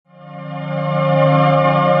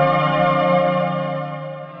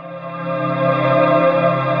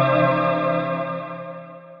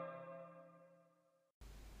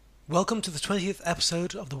Welcome to the 20th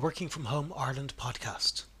episode of the Working From Home Ireland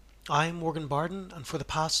podcast. I'm Morgan Barden, and for the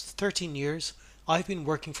past 13 years I've been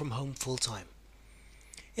working from home full time.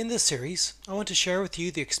 In this series, I want to share with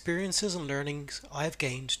you the experiences and learnings I have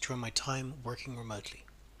gained during my time working remotely.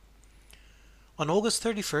 On August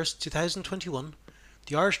 31st, 2021,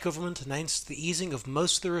 the Irish government announced the easing of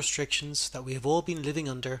most of the restrictions that we have all been living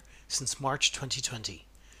under since March 2020,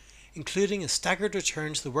 including a staggered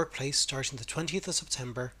return to the workplace starting the 20th of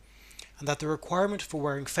September, and that the requirement for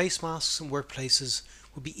wearing face masks in workplaces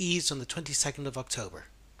will be eased on the 22nd of October.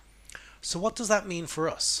 So what does that mean for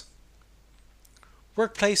us?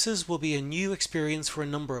 Workplaces will be a new experience for a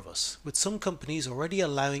number of us, with some companies already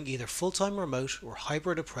allowing either full-time remote or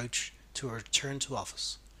hybrid approach to a return to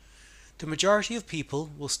office. The majority of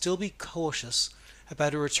people will still be cautious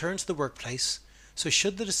about a return to the workplace, so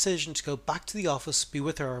should the decision to go back to the office be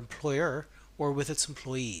with our employer or with its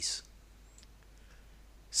employees?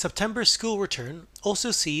 September's school return also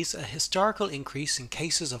sees a historical increase in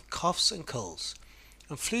cases of coughs and colds,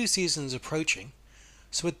 and flu season is approaching,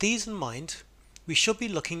 so with these in mind, we should be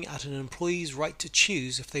looking at an employee's right to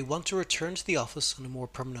choose if they want to return to the office on a more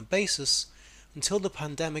permanent basis until the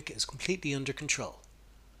pandemic is completely under control.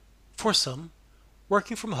 For some,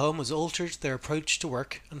 working from home has altered their approach to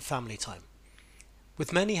work and family time,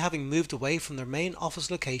 with many having moved away from their main office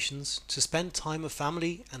locations to spend time with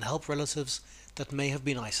family and help relatives that may have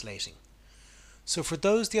been isolating. So for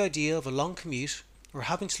those, the idea of a long commute or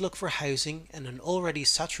having to look for housing in an already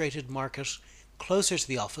saturated market closer to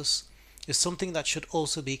the office is something that should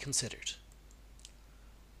also be considered.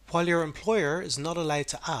 While your employer is not allowed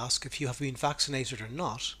to ask if you have been vaccinated or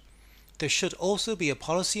not, there should also be a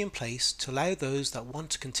policy in place to allow those that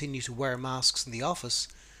want to continue to wear masks in the office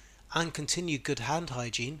and continue good hand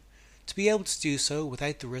hygiene to be able to do so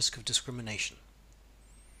without the risk of discrimination.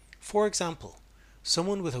 For example,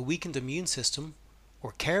 someone with a weakened immune system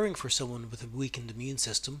or caring for someone with a weakened immune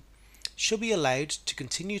system should be allowed to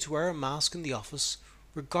continue to wear a mask in the office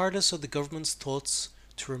regardless of the government's thoughts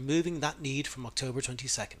to removing that need from October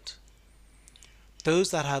 22nd.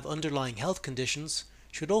 Those that have underlying health conditions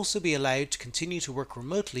should also be allowed to continue to work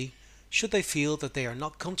remotely should they feel that they are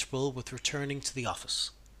not comfortable with returning to the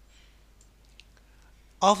office.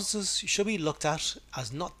 Offices should be looked at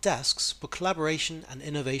as not desks but collaboration and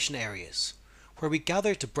innovation areas, where we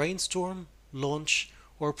gather to brainstorm, launch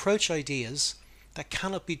or approach ideas that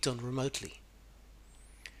cannot be done remotely.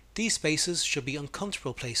 These spaces should be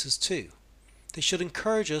uncomfortable places too. They should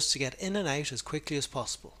encourage us to get in and out as quickly as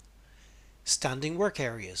possible. Standing work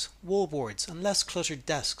areas, wallboards and less cluttered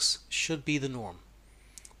desks should be the norm.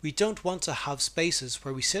 We don't want to have spaces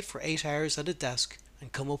where we sit for 8 hours at a desk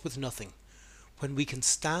and come up with nothing, when we can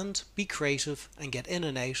stand, be creative and get in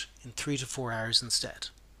and out in 3 to 4 hours instead.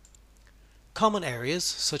 Common areas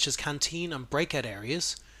such as canteen and breakout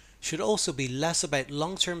areas should also be less about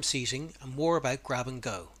long-term seating and more about grab and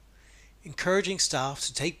go. Encouraging staff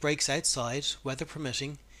to take breaks outside, weather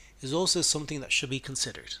permitting, is also something that should be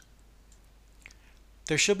considered.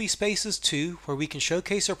 There should be spaces too where we can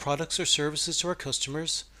showcase our products or services to our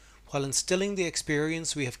customers while instilling the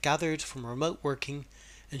experience we have gathered from remote working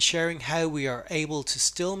and sharing how we are able to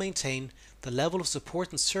still maintain the level of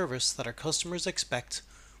support and service that our customers expect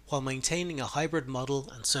while maintaining a hybrid model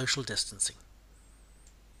and social distancing.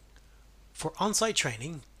 For on-site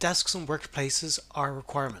training, desks and workplaces are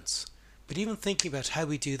requirements, but even thinking about how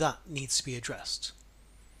we do that needs to be addressed.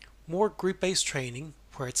 More group-based training,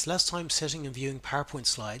 where it's less time sitting and viewing PowerPoint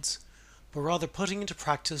slides, but rather putting into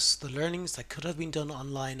practice the learnings that could have been done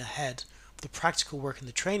online ahead of the practical work in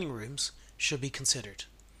the training rooms, should be considered.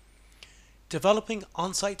 Developing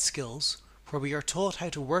on-site skills, where we are taught how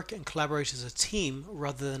to work and collaborate as a team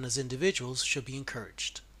rather than as individuals, should be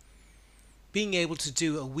encouraged. Being able to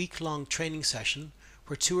do a week-long training session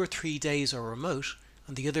where 2 or 3 days are remote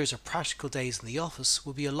and the others are practical days in the office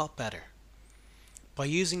will be a lot better. By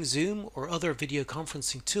using Zoom or other video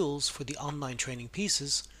conferencing tools for the online training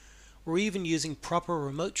pieces, or even using proper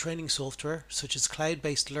remote training software such as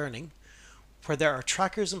cloud-based learning, where there are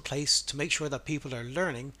trackers in place to make sure that people are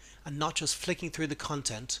learning and not just flicking through the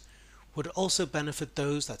content, would also benefit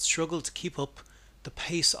those that struggle to keep up the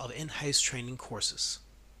pace of in-house training courses.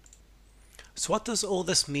 So what does all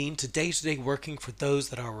this mean to day-to-day working for those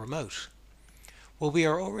that are remote? Well, we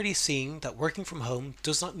are already seeing that working from home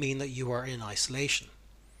does not mean that you are in isolation.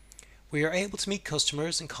 We are able to meet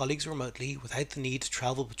customers and colleagues remotely without the need to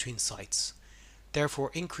travel between sites,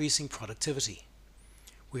 therefore increasing productivity.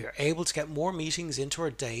 We are able to get more meetings into our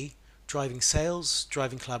day, driving sales,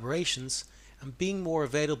 driving collaborations, and being more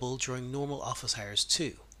available during normal office hours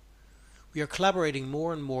too. We are collaborating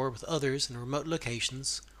more and more with others in remote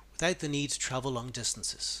locations, without the need to travel long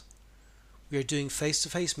distances. We are doing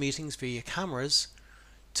face-to-face meetings via cameras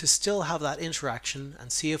to still have that interaction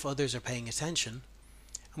and see if others are paying attention,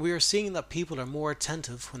 and we are seeing that people are more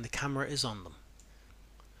attentive when the camera is on them.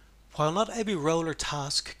 While not every role or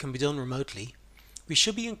task can be done remotely, we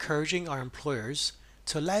should be encouraging our employers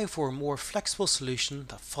to allow for a more flexible solution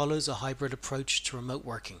that follows a hybrid approach to remote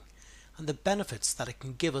working and the benefits that it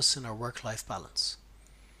can give us in our work-life balance,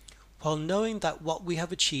 while knowing that what we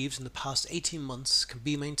have achieved in the past 18 months can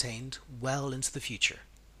be maintained well into the future.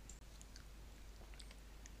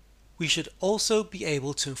 We should also be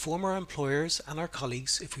able to inform our employers and our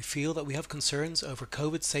colleagues if we feel that we have concerns over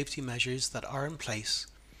COVID safety measures that are in place,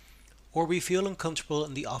 or we feel uncomfortable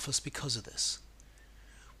in the office because of this.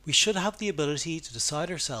 We should have the ability to decide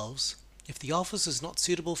ourselves if the office is not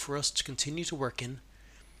suitable for us to continue to work in,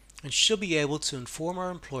 and should be able to inform our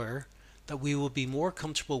employer that we will be more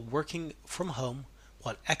comfortable working from home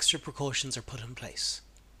while extra precautions are put in place.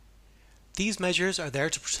 These measures are there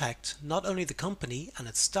to protect not only the company and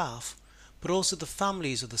its staff, but also the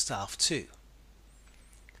families of the staff too.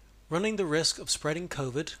 Running the risk of spreading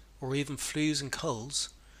COVID or even flus and colds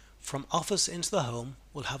from office into the home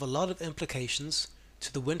will have a lot of implications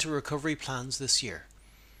to the winter recovery plans this year,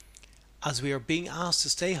 as we are being asked to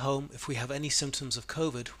stay home if we have any symptoms of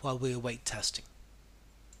COVID while we await testing.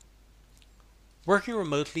 Working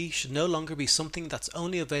remotely should no longer be something that's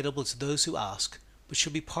only available to those who ask, but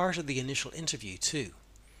should be part of the initial interview too.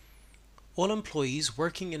 All employees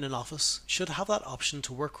working in an office should have that option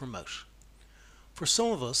to work remote. For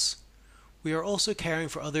some of us, we are also caring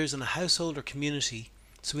for others in a household or community,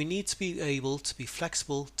 so we need to be able to be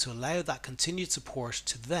flexible to allow that continued support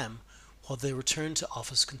to them while the return to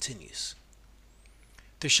office continues.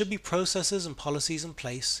 There should be processes and policies in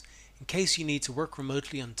place in case you need to work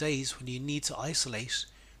remotely on days when you need to isolate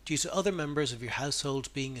due to other members of your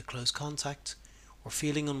household being a close contact or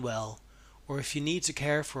feeling unwell, or if you need to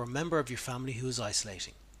care for a member of your family who is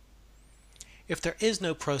isolating. If there is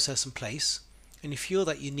no process in place and you feel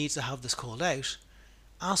that you need to have this called out,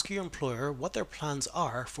 ask your employer what their plans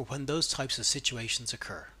are for when those types of situations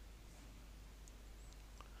occur.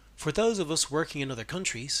 For those of us working in other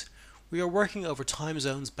countries, we are working over time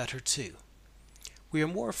zones better too. We are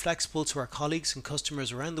more flexible to our colleagues and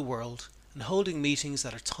customers around the world and holding meetings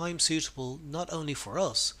that are time suitable not only for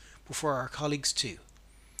us, but for our colleagues too.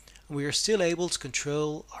 And we are still able to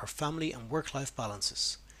control our family and work-life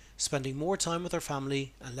balances, spending more time with our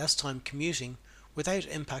family and less time commuting without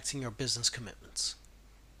impacting our business commitments.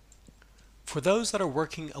 For those that are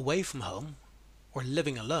working away from home or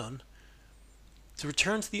living alone, the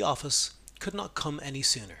return to the office could not come any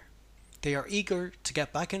sooner. They are eager to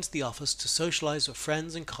get back into the office to socialise with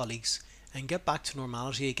friends and colleagues and get back to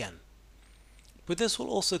normality again. But this will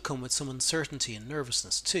also come with some uncertainty and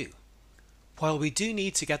nervousness too. While we do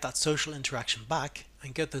need to get that social interaction back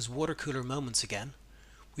and get those water cooler moments again,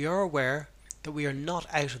 we are aware that we are not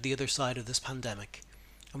out of the other side of this pandemic,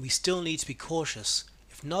 and we still need to be cautious,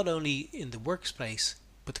 if not only in the workplace,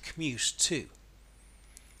 but the commute too.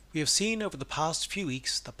 We have seen over the past few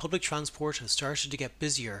weeks that public transport has started to get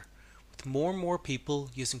busier, with more and more people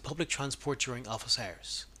using public transport during office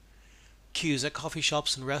hours. Queues at coffee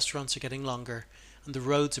shops and restaurants are getting longer, and the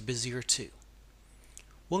roads are busier too.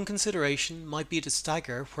 One consideration might be to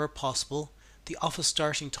stagger, where possible, the office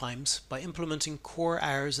starting times by implementing core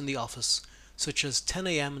hours in the office, such as 10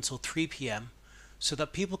 AM until 3 PM, so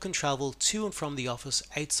that people can travel to and from the office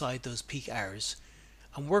outside those peak hours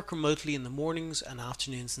and work remotely in the mornings and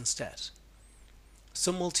afternoons instead.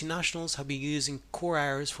 Some multinationals have been using core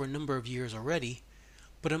hours for a number of years already,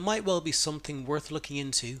 but it might well be something worth looking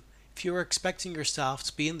into if you are expecting your staff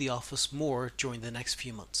to be in the office more during the next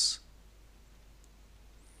few months.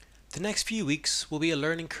 The next few weeks will be a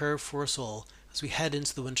learning curve for us all as we head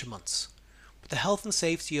into the winter months, but the health and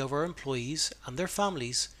safety of our employees and their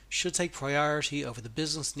families should take priority over the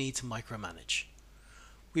business need to micromanage.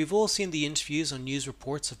 We have all seen the interviews on news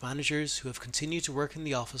reports of managers who have continued to work in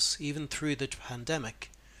the office even through the pandemic,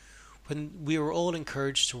 when we were all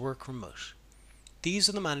encouraged to work remote. These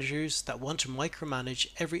are the managers that want to micromanage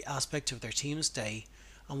every aspect of their team's day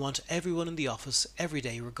and want everyone in the office every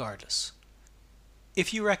day regardless.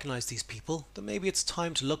 If you recognise these people, then maybe it's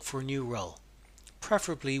time to look for a new role,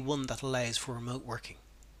 preferably one that allows for remote working.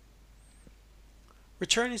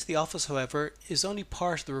 Returning to the office, however, is only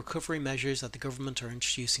part of the recovery measures that the government are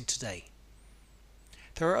introducing today.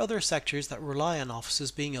 There are other sectors that rely on offices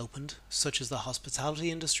being opened, such as the hospitality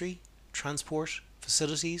industry, transport,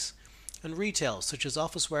 facilities, and retail, such as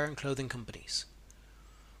officeware and clothing companies.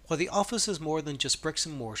 While the office is more than just bricks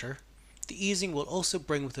and mortar, the easing will also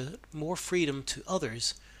bring with it more freedom to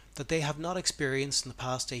others that they have not experienced in the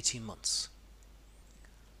past 18 months.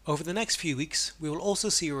 Over the next few weeks, we will also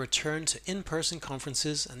see a return to in-person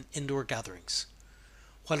conferences and indoor gatherings.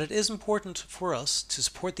 While it is important for us to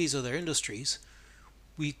support these other industries,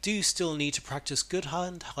 we do still need to practice good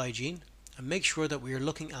hand hygiene and make sure that we are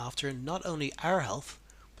looking after not only our health,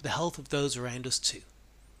 but the health of those around us too.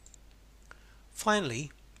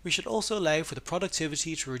 Finally, we should also allow for the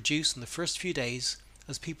productivity to reduce in the first few days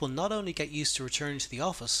as people not only get used to returning to the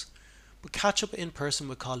office, but catch up in person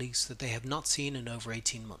with colleagues that they have not seen in over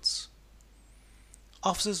 18 months.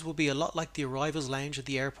 Offices will be a lot like the arrivals lounge at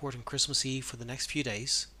the airport on Christmas Eve for the next few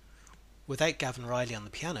days, without Gavin Riley on the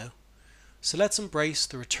piano, so let's embrace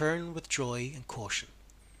the return with joy and caution.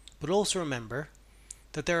 But also remember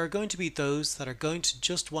that there are going to be those that are going to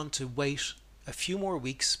just want to wait a few more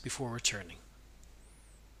weeks before returning.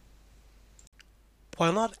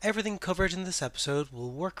 While not everything covered in this episode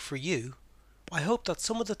will work for you, I hope that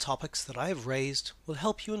some of the topics that I have raised will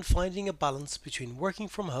help you in finding a balance between working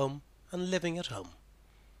from home and living at home.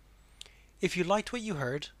 If you liked what you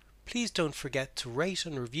heard, please don't forget to rate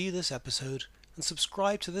and review this episode and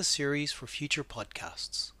subscribe to this series for future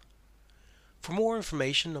podcasts. For more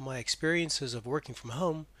information on my experiences of working from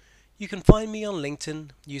home, you can find me on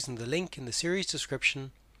LinkedIn using the link in the series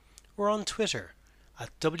description or on Twitter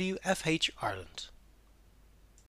at WFH Ireland.